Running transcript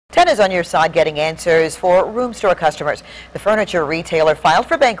10 is on your side getting answers for room store customers. The furniture retailer filed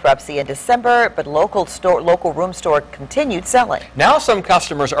for bankruptcy in December, but local room store continued selling. Now some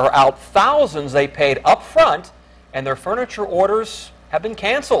customers are out thousands they paid up front, and their furniture orders have been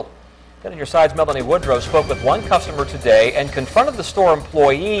canceled. 10 on your side's Melanie Woodrow spoke with one customer today and confronted the store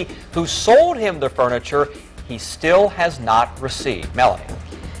employee who sold him the furniture he still has not received. Melanie.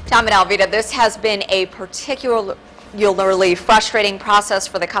 Tom and Alvita, this has been a particularly frustrating process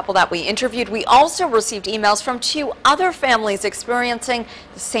for the couple that we interviewed. We also received emails from 2 other families experiencing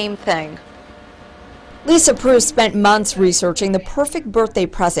the same thing. Lisa Pruce spent months researching the perfect birthday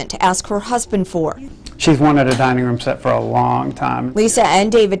present to ask her husband for. She's wanted a dining room set for a long time. Lisa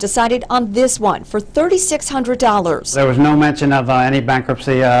and David decided on this one for $3,600. There was no mention of any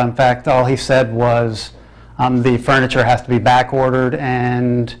bankruptcy. In fact, all he said was the furniture has to be back ordered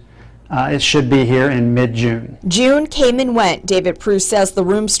and it should be here in mid-June. June came and went. David Pruce says the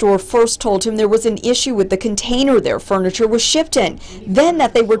room store first told him there was an issue with the container their furniture was shipped in, then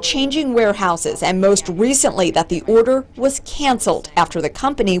that they were changing warehouses, and most recently that the order was canceled after the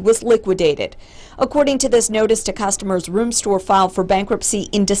company was liquidated. According to this notice to customers, room store filed for bankruptcy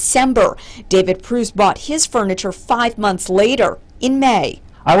in December. David Pruce bought his furniture 5 months later, in May.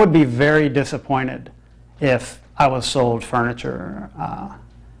 I would be very disappointed if I was sold furniture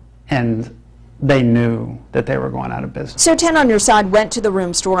and they knew that they were going out of business. So 10 on your side went to the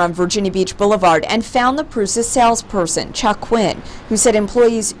room store on Virginia Beach Boulevard and found the Pruce's salesperson, Chuck Quinn, who said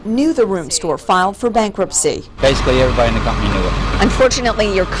employees knew the room store filed for bankruptcy. Basically, everybody in the company knew it.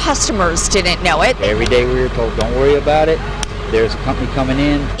 Unfortunately, your customers didn't know it. Every day we were told, don't worry about it. There's a company coming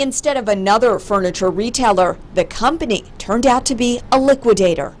in. Instead of another furniture retailer, the company turned out to be a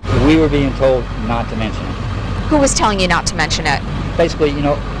liquidator. We were being told not to mention it. Who was telling you not to mention it? Basically, you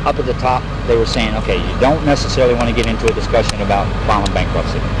know, up at the top, they were saying, okay, you don't necessarily want to get into a discussion about filing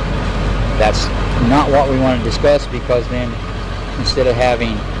bankruptcy. That's not what we want to discuss, because then instead of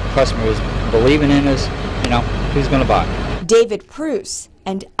having customers believing in us, you know, who's going to buy? David Pruce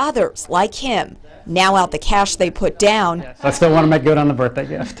and others like him now out the cash they put down. I still want to make good on the birthday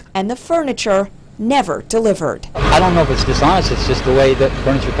gift. And the furniture never delivered. I don't know if it's dishonest, it's just the way that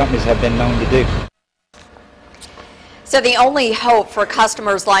furniture companies have been known to do. So the only hope for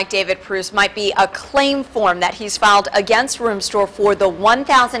customers like David Pruce might be a claim form that he's filed against Room Store for the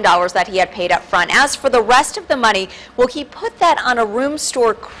 $1,000 that he had paid up front. As for the rest of the money, well, he put that on a Room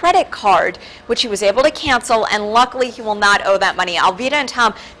Store credit card, which he was able to cancel, and luckily he will not owe that money. Alvita and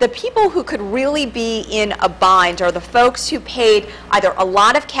Tom, the people who could really be in a bind are the folks who paid either a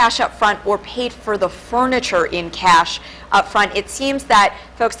lot of cash up front or paid for the furniture in cash up front. It seems that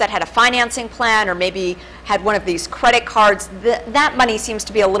folks that had a financing plan or maybe had one of these credit cards, that money seems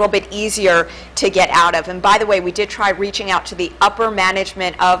to be a little bit easier to get out of. And by the way, we did try reaching out to the upper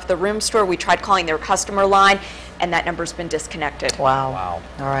management of the Room Store. We tried calling their customer line, and that number's been disconnected. Wow.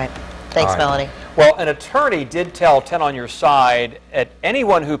 All right. Thanks, Melanie. Well, an attorney did tell 10 on your side that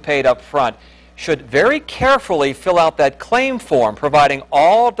anyone who paid up front should very carefully fill out that claim form, providing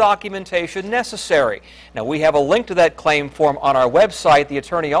all documentation necessary. Now, we have a link to that claim form on our website. The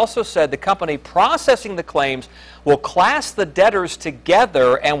attorney also said the company processing the claims will class the debtors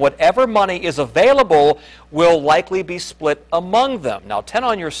together, and whatever money is available will likely be split among them. Now, 10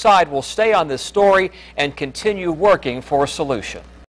 on your side will stay on this story and continue working for a solution.